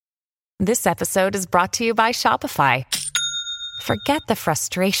This episode is brought to you by Shopify. Forget the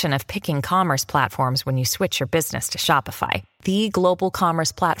frustration of picking commerce platforms when you switch your business to Shopify, the global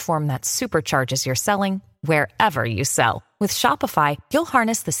commerce platform that supercharges your selling wherever you sell. With Shopify, you'll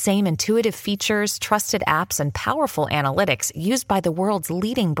harness the same intuitive features, trusted apps, and powerful analytics used by the world's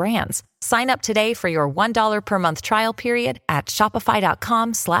leading brands. Sign up today for your $1 per month trial period at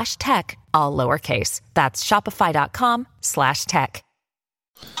shopify.com/tech, all lowercase. That's shopify.com/tech.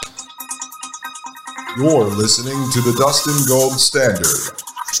 You're listening to the Dustin Gold Standard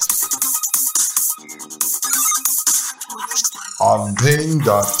on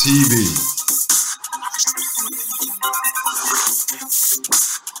Pain.tv.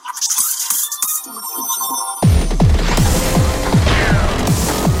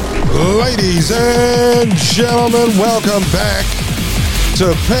 Ladies and gentlemen, welcome back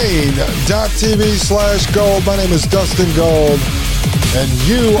to Pain.tv/Gold. My name is Dustin Gold, and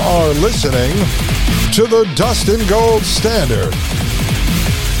you are listening to the Dustin Gold Standard.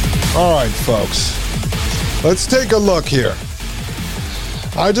 All right, folks, let's take a look here.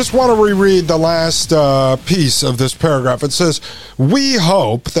 I just want to reread the last piece of this paragraph. It says, we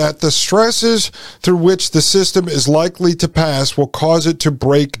hope that the stresses through which the system is likely to pass will cause it to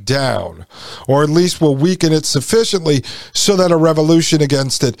break down, or at least will weaken it sufficiently so that a revolution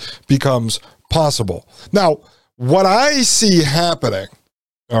against it becomes possible. Now, what I see happening,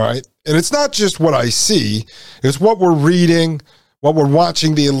 all right, and it's not just what I see, it's what we're reading, what we're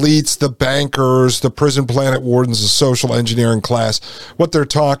watching the elites, the bankers, the prison planet wardens, the social engineering class, what they're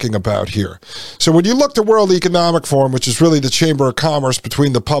talking about here. So when you look to World Economic Forum, which is really the chamber of commerce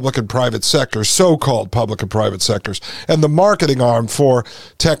between the public and private sectors, so-called public and private sectors, and the marketing arm for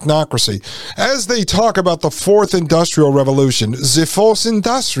technocracy, as they talk about the fourth industrial revolution, the fourth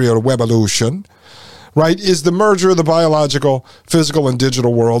industrial revolution, right, is the merger of the biological, physical, and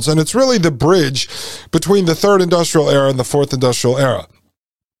digital worlds. And it's really the bridge between the third industrial era and the fourth industrial era.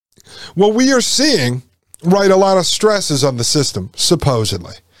 Well, we are seeing, right, a lot of stresses on the system,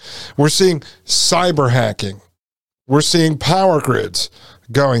 supposedly. We're seeing cyber hacking. We're seeing power grids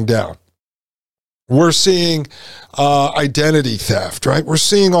going down. We're seeing identity theft, right? We're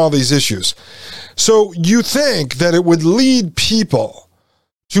seeing all these issues. So you think that it would lead people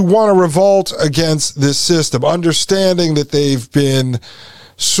to want to revolt against this system, understanding that they've been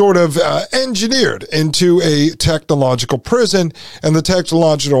sort of engineered into a technological prison, and the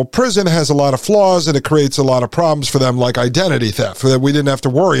technological prison has a lot of flaws, and it creates a lot of problems for them, like identity theft that we didn't have to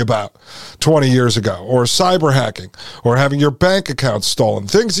worry about 20 years ago, or cyber hacking, or having your bank account stolen,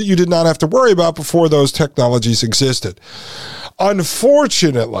 things that you did not have to worry about before those technologies existed.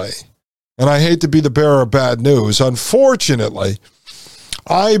 Unfortunately, and I hate to be the bearer of bad news, unfortunately,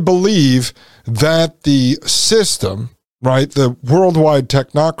 I believe that the system, right, the worldwide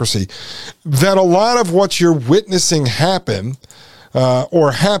technocracy, that a lot of what you're witnessing happen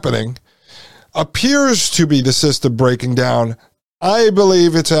or happening appears to be the system breaking down. I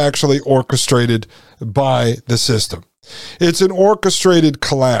believe it's actually orchestrated by the system. It's an orchestrated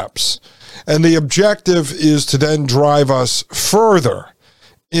collapse. And the objective is to then drive us further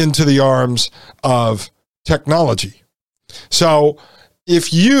into the arms of technology. So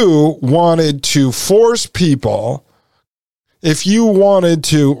if you wanted to force people, if you wanted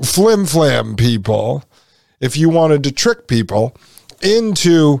to flim-flam people, if you wanted to trick people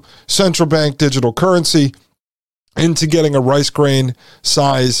into central bank digital currency, into getting a rice grain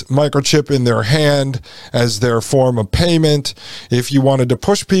size microchip in their hand as their form of payment, if you wanted to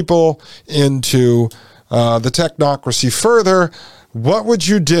push people into the technocracy further, what would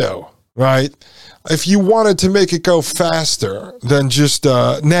you do, right? If you wanted to make it go faster than just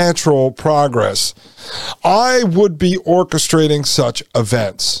natural progress, I would be orchestrating such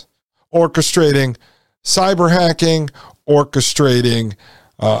events, orchestrating cyber hacking, orchestrating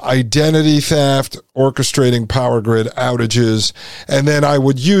identity theft, orchestrating power grid outages, and then I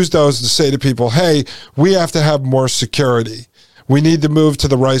would use those to say to people, hey, we have to have more security. We need to move to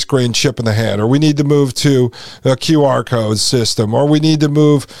the rice grain chip in the hand, or we need to move to a QR code system, or we need to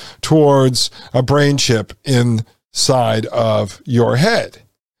move towards a brain chip inside of your head.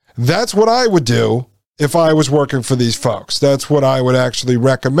 That's what I would do if I was working for these folks. That's what I would actually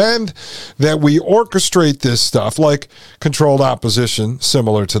recommend, that we orchestrate this stuff like controlled opposition,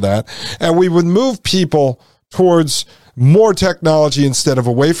 similar to that, and we would move people towards more technology instead of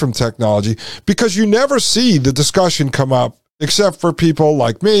away from technology, because you never see the discussion come up except for people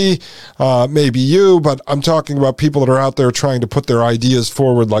like me, maybe you, but I'm talking about people that are out there trying to put their ideas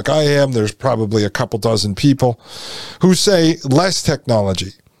forward like I am. There's probably a couple dozen people who say less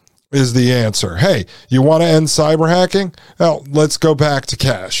technology is the answer. Hey, you want to end cyber hacking? Well, let's go back to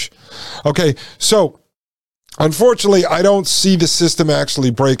cash. Okay, so unfortunately, I don't see the system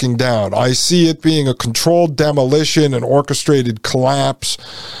actually breaking down. I see it being a controlled demolition, an orchestrated collapse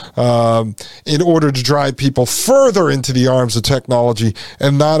in order to drive people further into the arms of technology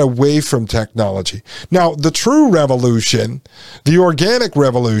and not away from technology. Now, the true revolution, the organic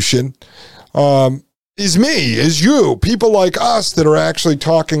revolution, is me, is you, people like us that are actually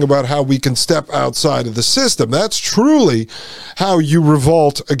talking about how we can step outside of the system. That's truly how you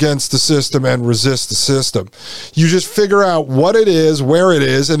revolt against the system and resist the system. You just figure out what it is, where it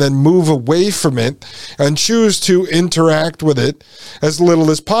is, and then move away from it and choose to interact with it as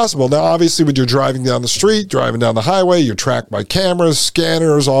little as possible. Now, obviously, when you're driving down the street, driving down the highway, you're tracked by cameras,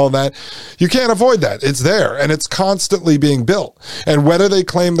 scanners, all that. You can't avoid that. It's there, and it's constantly being built. And whether they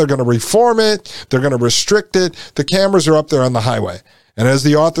claim they're going to reform it, they're going to restrict it, the cameras are up there on the highway. And as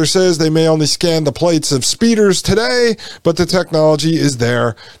the author says, they may only scan the plates of speeders today, but the technology is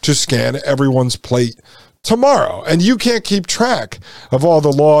there to scan everyone's plate tomorrow. And you can't keep track of all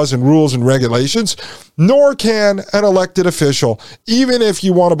the laws and rules and regulations, nor can an elected official. Even if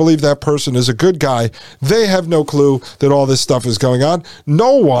you want to believe that person is a good guy, they have no clue that all this stuff is going on.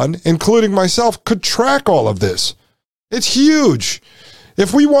 No one, including myself, could track all of this. It's huge.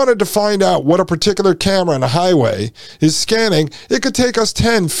 If we wanted to find out what a particular camera on a highway is scanning, it could take us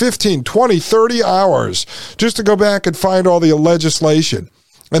 10, 15, 20, 30 hours just to go back and find all the legislation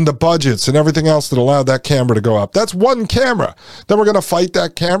and the budgets and everything else that allowed that camera to go up. That's one camera. Then we're going to fight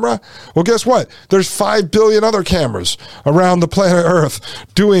that camera? Well, guess what? There's 5 billion other cameras around the planet Earth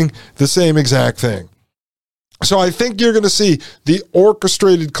doing the same exact thing. So I think you're going to see the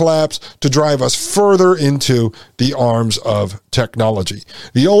orchestrated collapse to drive us further into the arms of technology.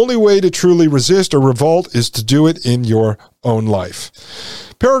 The only way to truly resist or revolt is to do it in your own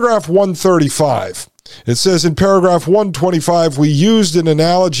life. Paragraph 135. It says in paragraph 125, we used an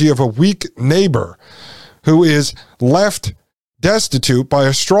analogy of a weak neighbor who is left destitute by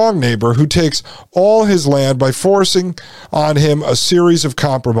a strong neighbor who takes all his land by forcing on him a series of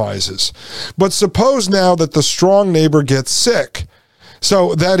compromises. But suppose now that the strong neighbor gets sick,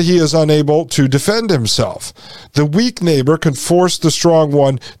 so that he is unable to defend himself. The weak neighbor can force the strong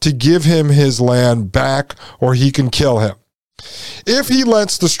one to give him his land back, or he can kill him. If he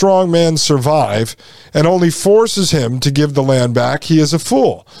lets the strong man survive and only forces him to give the land back, he is a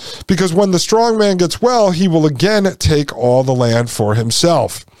fool. Because when the strong man gets well, he will again take all the land for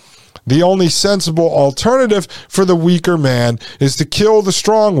himself. The only sensible alternative for the weaker man is to kill the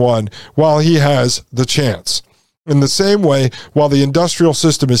strong one while he has the chance. In the same way, while the industrial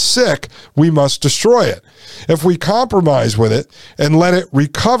system is sick, we must destroy it. If we compromise with it and let it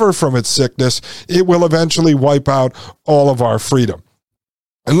recover from its sickness, it will eventually wipe out all of our freedom.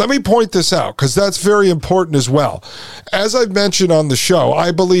 And let me point this out, because that's very important as well. As I've mentioned on the show,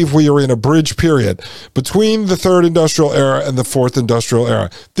 I believe we are in a bridge period between the third industrial era and the fourth industrial era.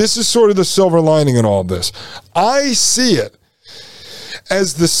 This is sort of the silver lining in all of this. I see it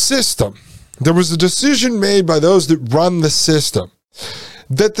as the system. There was a decision made by those that run the system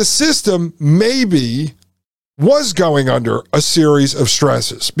that the system maybe was going under a series of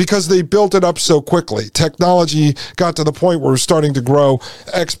stresses because they built it up so quickly. Technology got to the point where it was starting to grow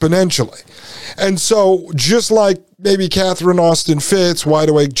exponentially. And so just like maybe Catherine Austin Fitts, Wide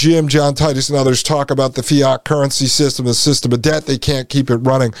Awake Jim, John Titus, and others talk about the fiat currency system, the system of debt, they can't keep it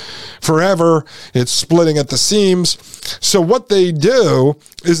running forever. It's splitting at the seams. So what they do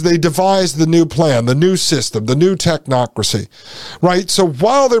is they devise the new plan, the new system, the new technocracy, right? So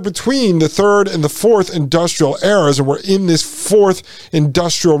while they're between the third and the fourth industrial eras, and we're in this fourth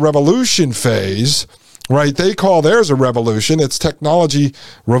industrial revolution phase, right? They call theirs a revolution. It's technology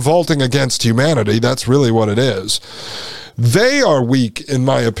revolting against humanity. That's really what it is. They are weak, in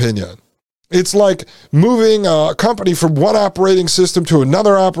my opinion. It's like moving a company from one operating system to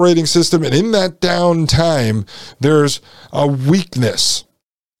another operating system, and in that downtime, there's a weakness.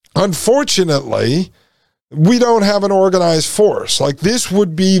 Unfortunately, we don't have an organized force. Like, this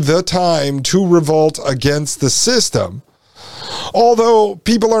would be the time to revolt against the system. Although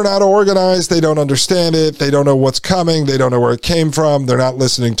people are not organized, they don't understand it, they don't know what's coming, they don't know where it came from, they're not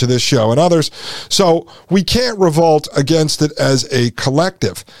listening to this show and others. So we can't revolt against it as a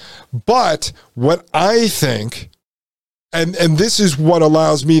collective. But what I think, and this is what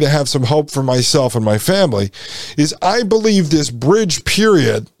allows me to have some hope for myself and my family, is I believe this bridge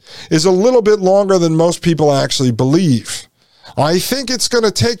period is a little bit longer than most people actually believe. I think it's going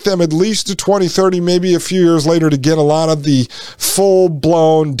to take them at least to 2030, maybe a few years later, to get a lot of the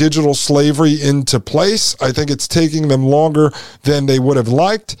full-blown digital slavery into place. I think it's taking them longer than they would have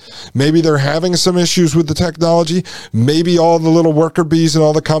liked. Maybe they're having some issues with the technology. Maybe all the little worker bees and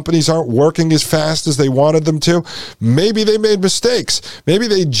all the companies aren't working as fast as they wanted them to. Maybe they made mistakes. Maybe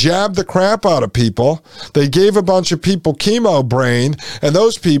they jabbed the crap out of people. They gave a bunch of people chemo brain, and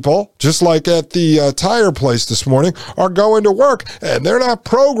those people, just like at the tire place this morning, are going to work, and they're not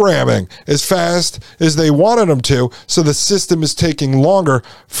programming as fast as they wanted them to, so the system is taking longer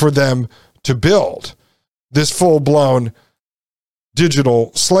for them to build. This full-blown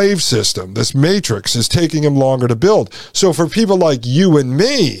digital slave system, this matrix, is taking them longer to build. So for people like you and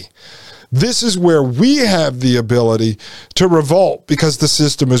me, this is where we have the ability to revolt because the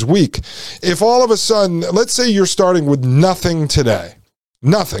system is weak. If all of a sudden, let's say you're starting with nothing today,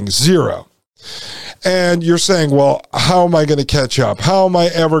 nothing, zero, and you're saying, well, how am I going to catch up? How am I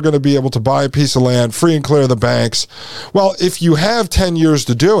ever going to be able to buy a piece of land, free and clear the banks? Well, if you have 10 years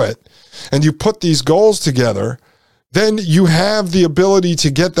to do it and you put these goals together, then you have the ability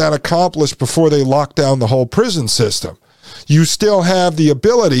to get that accomplished before they lock down the whole prison system. You still have the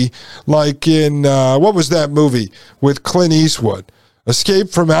ability, like in, what was that movie with Clint Eastwood? Escape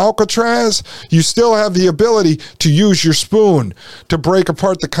from Alcatraz? You still have the ability to use your spoon to break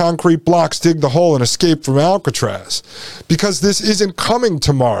apart the concrete blocks, dig the hole, and escape from Alcatraz. Because this isn't coming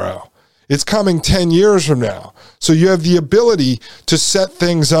tomorrow. It's coming 10 years from now. So you have the ability to set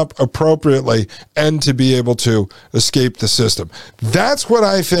things up appropriately and to be able to escape the system. That's what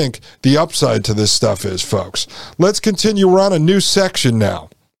I think the upside to this stuff is, folks. Let's continue. We're on a new section now.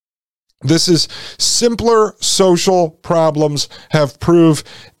 This is simpler social problems have proved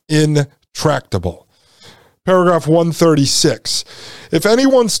intractable. Paragraph 136. If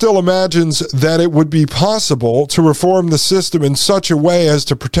anyone still imagines that it would be possible to reform the system in such a way as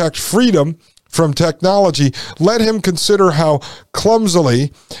to protect freedom from technology, let him consider how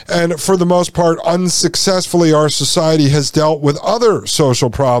clumsily and for the most part unsuccessfully our society has dealt with other social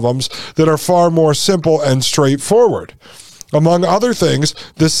problems that are far more simple and straightforward. Among other things,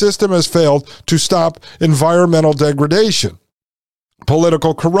 the system has failed to stop environmental degradation,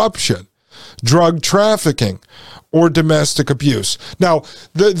 political corruption, drug trafficking, or domestic abuse. Now,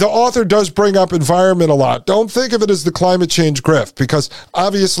 the author does bring up environment a lot. Don't think of it as the climate change grift, because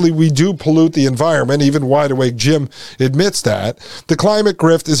obviously we do pollute the environment. Even Wide Awake Jim admits that. The climate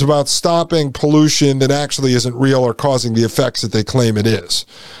grift is about stopping pollution that actually isn't real or causing the effects that they claim it is.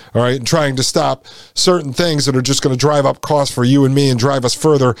 All right, and trying to stop certain things that are just going to drive up costs for you and me and drive us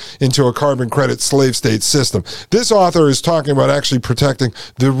further into a carbon credit slave state system. This author is talking about actually protecting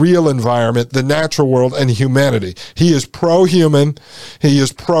the real environment, the natural world, and humanity. He is pro-human. He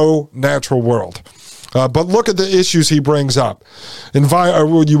is pro-natural world. But look at the issues he brings up.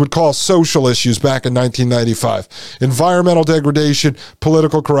 What you would call social issues back in 1995. Environmental degradation,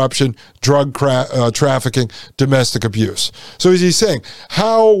 political corruption, drug trafficking, domestic abuse. So as he's saying,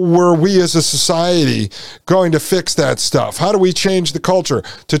 how were we as a society going to fix that stuff? How do we change the culture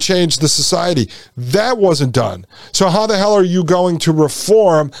to change the society? That wasn't done. So how the hell are you going to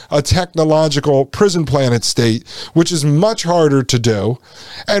reform a technological prison planet state, which is much harder to do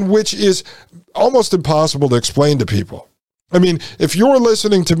and which is almost impossible to explain to people? I mean, if you're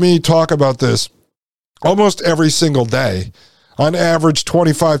listening to me talk about this almost every single day, on average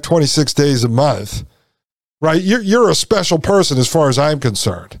 25, 26 days a month, right? You're a special person as far as I'm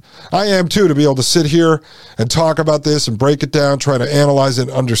concerned. I am too, to be able to sit here and talk about this and break it down, try to analyze it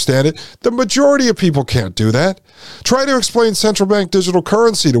and understand it. The majority of people can't do that. Try to explain central bank digital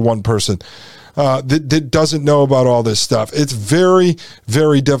currency to one person that doesn't know about all this stuff. It's very,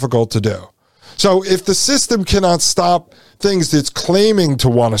 very difficult to do. So if the system cannot stop things that it's claiming to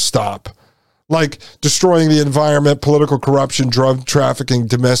want to stop, like destroying the environment, political corruption, drug trafficking,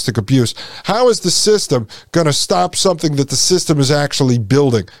 domestic abuse, how is the system going to stop something that the system is actually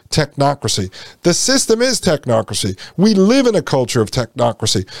building? Technocracy. The system is technocracy. We live in a culture of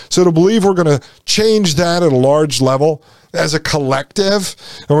technocracy. So to believe we're going to change that at a large level as a collective,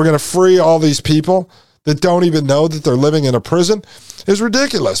 and we're going to free all these people that don't even know that they're living in a prison is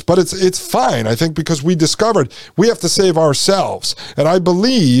ridiculous. But it's fine, I think, because we discovered we have to save ourselves. And I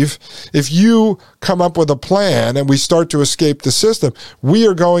believe if you come up with a plan and we start to escape the system, we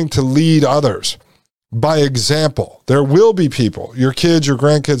are going to lead others by example. There will be people, your kids, your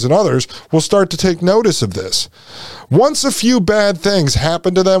grandkids, and others will start to take notice of this. Once a few bad things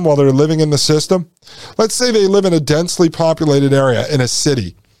happen to them while they're living in the system, let's say they live in a densely populated area in a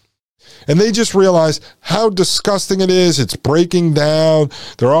city, And they just realize how disgusting it is. It's breaking down.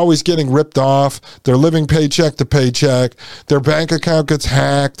 They're always getting ripped off. They're living paycheck to paycheck. Their bank account gets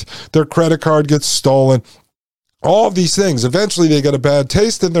hacked. Their credit card gets stolen. All of these things. Eventually they get a bad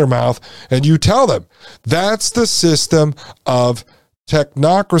taste in their mouth, and you tell them, that's the system of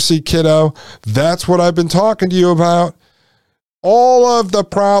technocracy, kiddo. That's what I've been talking to you about. All of the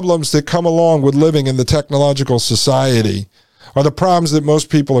problems that come along with living in the technological society are the problems that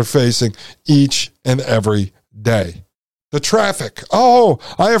most people are facing each and every day. The traffic. Oh,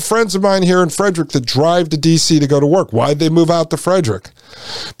 I have friends of mine here in Frederick that drive to D.C. to go to work. Why'd they move out to Frederick?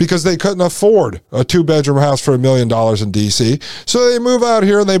 Because they couldn't afford a 2-bedroom house for $1 million in D.C. So they move out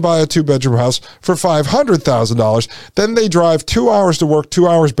here and they buy a 2-bedroom house for $500,000. Then they drive 2 hours to work, 2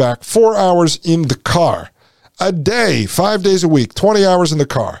 hours back, 4 hours in the car. A day, 5 days a week, 20 hours in the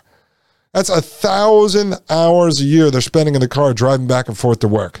car. That's 1,000 hours a year they're spending in the car driving back and forth to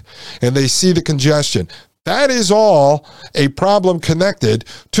work. And they see the congestion. That is all a problem connected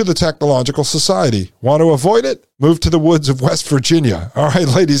to the technological society. Want to avoid it? Move to the woods of West Virginia. All right,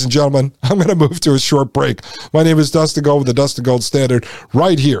 ladies and gentlemen, I'm going to move to a short break. My name is Dustin Gold with the Dustin Gold Standard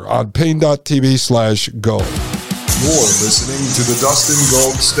right here on Pain.tv/gold. You're listening to the Dustin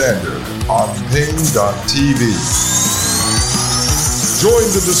Gold Standard on Pain.tv.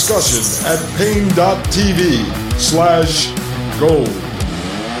 Join the discussion at Pain.tv/gold.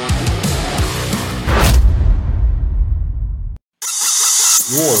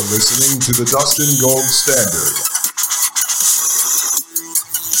 You're listening to the Dustin Gold Standard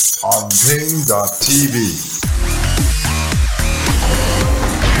on Pain.tv.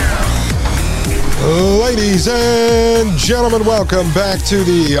 Ladies and gentlemen, welcome back to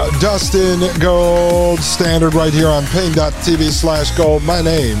the Dustin Gold Standard right here on Pain.tv/gold. My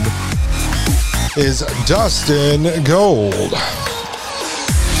name is Dustin Gold.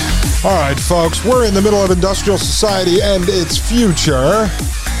 All right, folks, we're in the middle of industrial society and its future,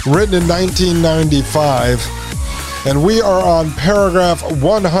 written in 1995, and we are on paragraph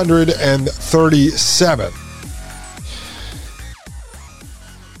 137.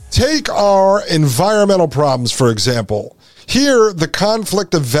 Take our environmental problems, for example. Here, the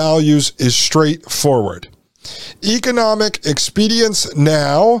conflict of values is straightforward. Economic expedience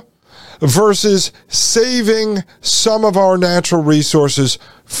now versus saving some of our natural resources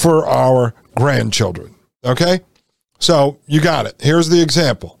for our grandchildren. Okay? So you got it. Here's the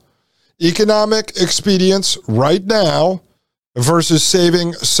example. Economic expedience right now versus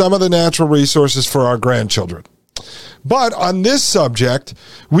saving some of the natural resources for our grandchildren. But on this subject,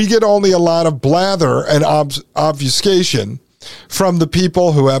 we get only a lot of blather and obfuscation from the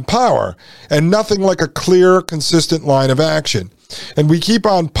people who have power, and nothing like a clear, consistent line of action. And we keep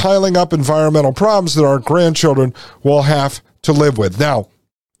on piling up environmental problems that our grandchildren will have to live with. Now,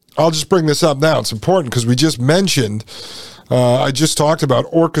 I'll just bring this up now. It's important because we just mentioned, I just talked about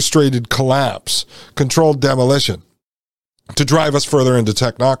orchestrated collapse, controlled demolition, to drive us further into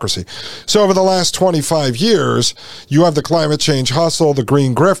technocracy. So over the last 25 years, you have the climate change hustle, the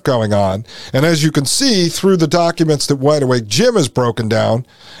green grift going on. And as you can see through the documents that Wide Awake Jim has broken down,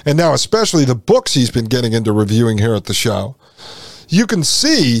 and now especially the books he's been getting into reviewing here at the show, you can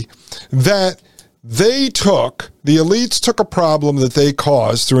see that the elites took a problem that they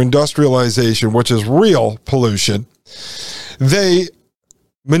caused through industrialization, which is real pollution. They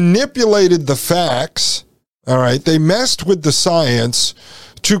manipulated the facts. All right, they messed with the science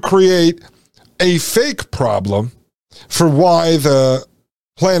to create a fake problem for why the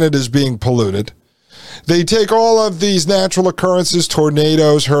planet is being polluted. They take all of these natural occurrences,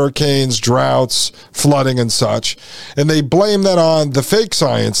 tornadoes, hurricanes, droughts, flooding, and such, and they blame that on the fake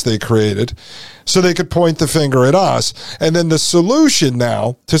science they created so they could point the finger at us. And then the solution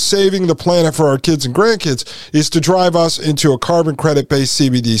now to saving the planet for our kids and grandkids is to drive us into a carbon credit-based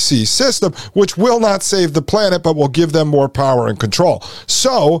CBDC system, which will not save the planet, but will give them more power and control.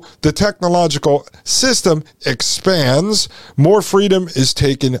 So the technological system expands, more freedom is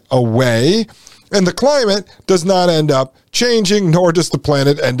taken away, and the climate does not end up changing, nor does the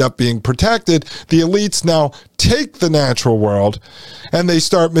planet end up being protected. The elites now take the natural world and they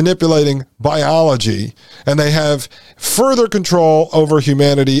start manipulating biology, and they have further control over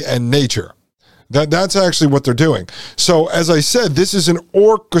humanity and nature. That's actually what they're doing. So, as I said, this is an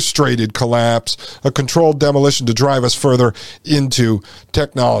orchestrated collapse, a controlled demolition to drive us further into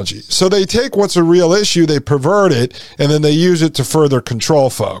technology. So they take what's a real issue, they pervert it, and then they use it to further control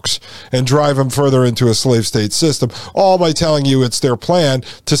folks and drive them further into a slave state system, all by telling you it's their plan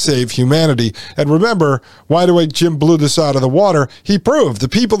to save humanity. And remember, Wide Awake Jim blew this out of the water. He proved the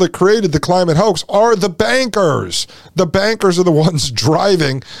people that created the climate hoax are the bankers. The bankers are the ones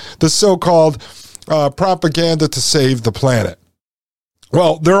driving the so-called propaganda to save the planet.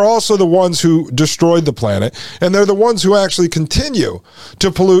 Well, they're also the ones who destroyed the planet, and they're the ones who actually continue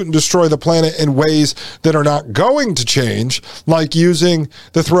to pollute and destroy the planet in ways that are not going to change, like using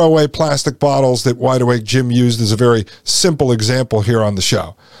the throwaway plastic bottles that Wide Awake Jim used as a very simple example here on the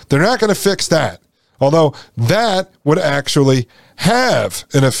show. They're not going to fix that, although that would actually have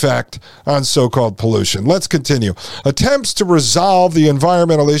an effect on so-called pollution. Let's continue. Attempts to resolve the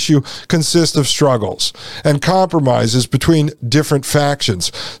environmental issue consist of struggles and compromises between different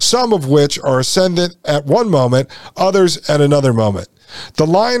factions, some of which are ascendant at one moment, others at another moment. The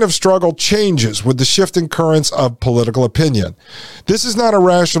line of struggle changes with the shifting currents of political opinion. This is not a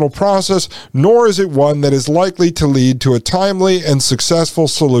rational process, nor is it one that is likely to lead to a timely and successful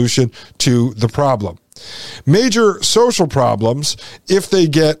solution to the problem. Major social problems, if they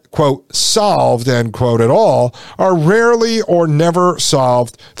get, quote, solved, end quote, at all, are rarely or never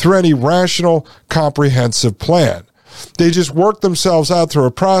solved through any rational, comprehensive plan. They just work themselves out through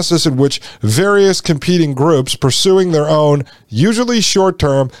a process in which various competing groups pursuing their own, usually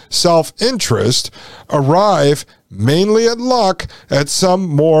short-term, self-interest arrive, mainly at luck, at some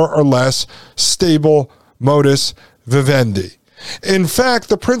more or less stable modus vivendi. In fact,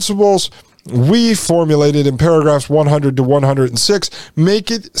 the principles we formulated in paragraphs 100 to 106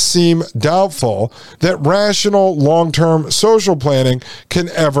 make it seem doubtful that rational long-term social planning can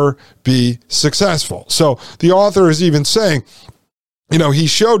ever be successful. So the author is even saying, he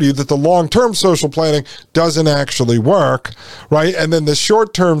showed you that the long-term social planning doesn't actually work, right? And then the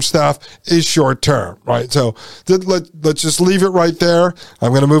short-term stuff is short-term, right? So let's just leave it right there. I'm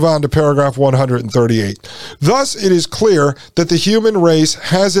going to move on to paragraph 138. Thus, it is clear that the human race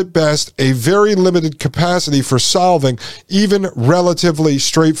has at best a very limited capacity for solving even relatively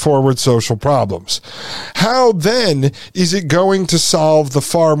straightforward social problems. How, then, is it going to solve the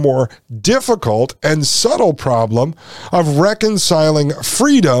far more difficult and subtle problem of reconciling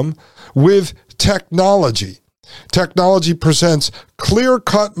freedom with technology? Technology presents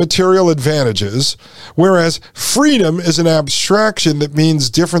clear-cut material advantages, whereas freedom is an abstraction that means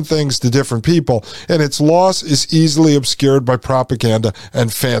different things to different people, and its loss is easily obscured by propaganda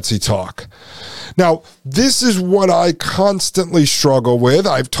and fancy talk. Now, this is what I constantly struggle with.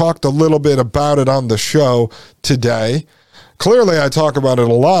 I've talked a little bit about it on the show today. Clearly, I talk about it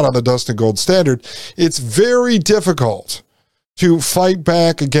a lot on the Dustin Gold Standard. It's very difficult to fight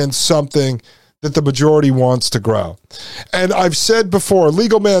back against something that the majority wants to grow. And I've said before,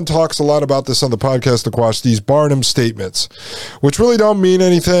 Legal Man talks a lot about this on the podcast, The Quash, these Barnum statements, which really don't mean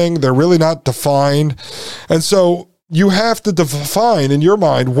anything. They're really not defined. And so you have to define in your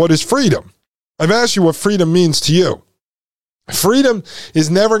mind, what is freedom? I've asked you what freedom means to you. Freedom is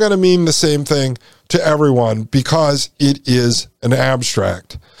never going to mean the same thing to everyone because it is an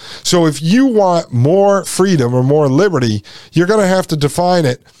abstract. So if you want more freedom or more liberty, you're going to have to define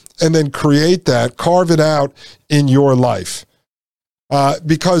it and then create that, carve it out in your life.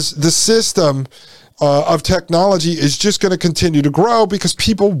 Because the system of technology is just going to continue to grow because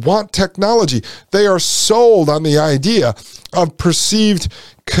people want technology. They are sold on the idea of perceived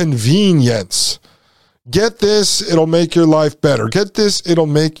convenience. Get this, it'll make your life better. Get this, it'll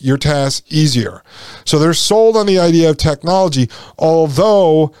make your task easier. So they're sold on the idea of technology,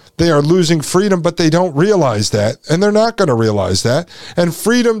 although they are losing freedom, but they don't realize that, and they're not going to realize that. And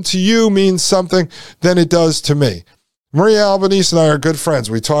freedom to you means something than it does to me. Maria Albanese and I are good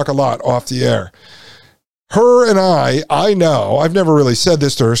friends. We talk a lot off the air. Her and I know, I've never really said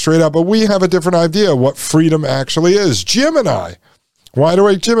this to her straight up, but we have a different idea of what freedom actually is. Jim and I, Wide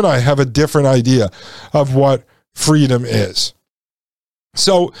Awake Jim and I, have a different idea of what freedom is.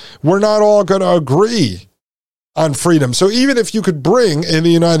 So we're not all going to agree on freedom. So even if you could bring in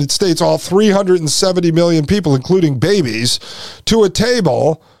the United States all 370 million people, including babies, to a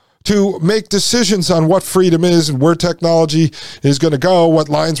table to make decisions on what freedom is and where technology is going to go, what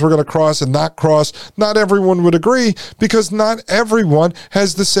lines we're going to cross and not cross, not everyone would agree because not everyone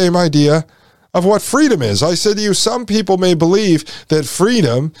has the same idea of what freedom is. I said to you, some people may believe that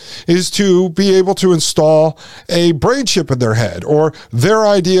freedom is to be able to install a brain chip in their head, or their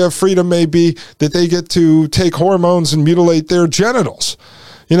idea of freedom may be that they get to take hormones and mutilate their genitals.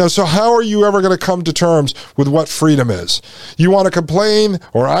 So how are you ever going to come to terms with what freedom is? You want to complain,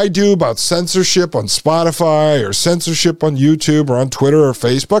 or I do, about censorship on Spotify or censorship on YouTube or on Twitter or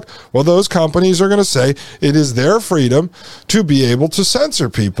Facebook? Well, those companies are going to say it is their freedom to be able to censor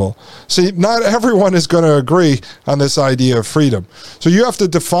people. See, not everyone is going to agree on this idea of freedom. So you have to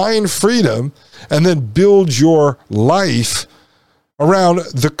define freedom and then build your life around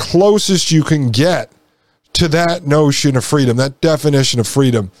the closest you can get to that notion of freedom, that definition of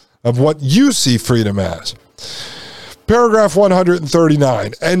freedom, of what you see freedom as. Paragraph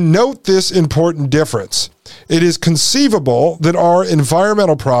 139, and note this important difference. It is conceivable that our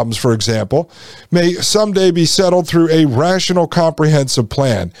environmental problems, for example, may someday be settled through a rational, comprehensive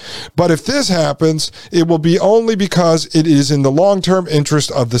plan. But if this happens, it will be only because it is in the long-term interest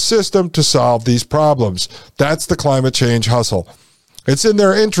of the system to solve these problems. That's the climate change hustle. It's in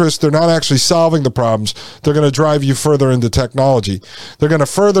their interest. They're not actually solving the problems. They're going to drive you further into technology. They're going to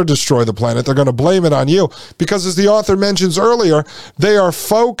further destroy the planet. They're going to blame it on you because, as the author mentions earlier, they are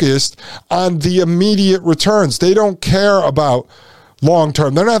focused on the immediate returns. They don't care about long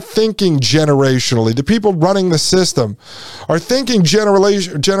term. They're not thinking generationally. The people running the system are thinking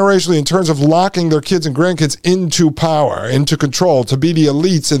generationally in terms of locking their kids and grandkids into power, into control, to be the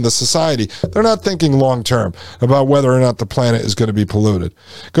elites in the society. They're not thinking long term about whether or not the planet is going to be polluted.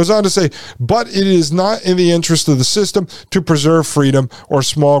 Goes on to say, but it is not in the interest of the system to preserve freedom or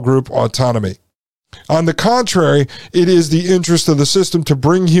small group autonomy. On the contrary, it is the interest of the system to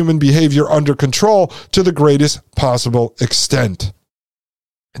bring human behavior under control to the greatest possible extent.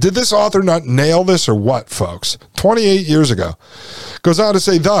 Did this author not nail this or what, folks? 28 years ago. Goes on to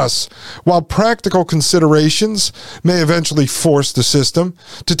say, thus, while practical considerations may eventually force the system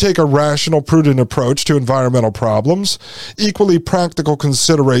to take a rational, prudent approach to environmental problems, equally practical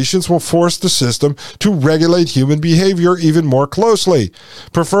considerations will force the system to regulate human behavior even more closely,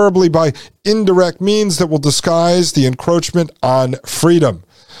 preferably by indirect means that will disguise the encroachment on freedom.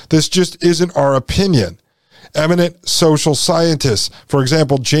 This just isn't our opinion. Eminent social scientists, for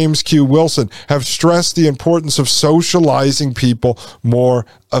example, James Q. Wilson, have stressed the importance of socializing people more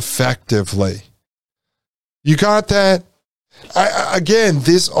effectively. You got that? Again,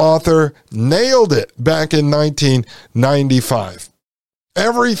 this author nailed it back in 1995.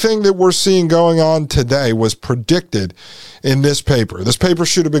 Everything that we're seeing going on today was predicted in this paper. This paper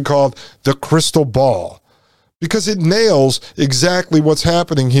should have been called The Crystal Ball, because it nails exactly what's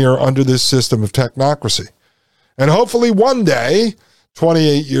happening here under this system of technocracy. And hopefully one day,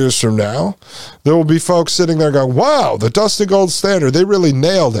 28 years from now, there will be folks sitting there going, wow, the Dustin Gold Standard, they really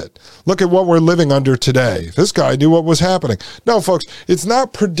nailed it. Look at what we're living under today. This guy knew what was happening. No, folks, it's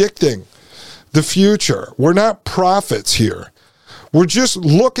not predicting the future. We're not prophets here. We're just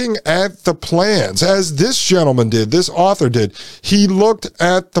looking at the plans, as this gentleman did, this author did. He looked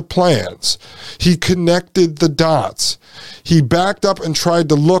at the plans. He connected the dots. He backed up and tried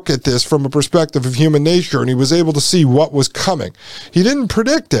to look at this from a perspective of human nature, and he was able to see what was coming. He didn't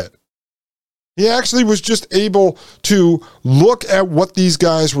predict it. He actually was just able to look at what these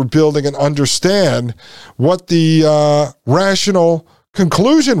guys were building and understand what the rational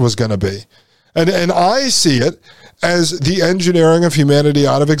conclusion was going to be. And I see it as the engineering of humanity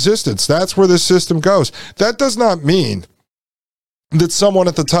out of existence. That's where this system goes. That does not mean that someone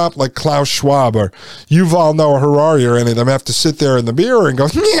at the top like Klaus Schwab or Yuval Noah Harari or any of them have to sit there in the mirror and go,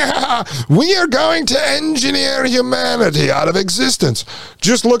 yeah, we are going to engineer humanity out of existence.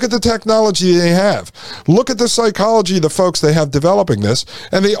 Just look at the technology they have. Look at the psychology of the folks they have developing this.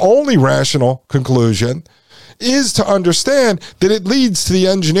 And the only rational conclusion is to understand that it leads to the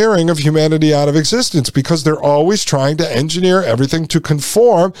engineering of humanity out of existence, because they're always trying to engineer everything to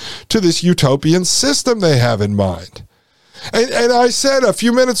conform to this utopian system they have in mind. And I said a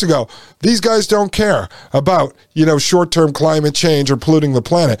few minutes ago, these guys don't care about, short-term climate change or polluting the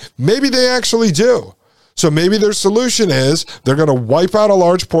planet. Maybe they actually do. So maybe their solution is they're going to wipe out a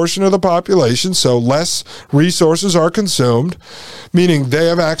large portion of the population so less resources are consumed, meaning they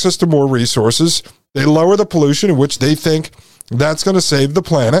have access to more resources. They lower the pollution, in which they think that's going to save the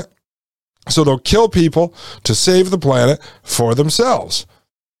planet. So they'll kill people to save the planet for themselves.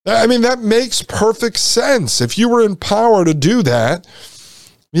 I mean, that makes perfect sense. If you were in power to do that,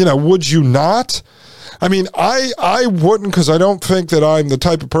 would you not? I mean, I wouldn't, because I don't think that I'm the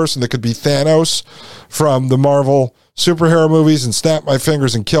type of person that could be Thanos from the Marvel superhero movies and snap my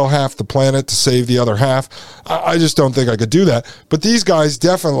fingers and kill half the planet to save the other half. I just don't think I could do that. But these guys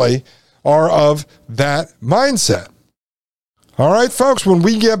definitely are of that mindset. All right, folks, when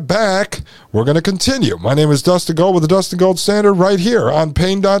we get back, we're going to continue. My name is Dustin Gold with the Dustin Gold Standard right here on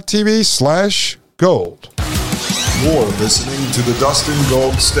Pain.tv/gold. You're listening to the Dustin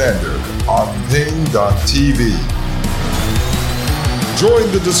Gold Standard on Pain.tv.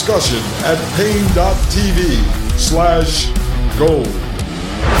 Join the discussion at Pain.tv/gold.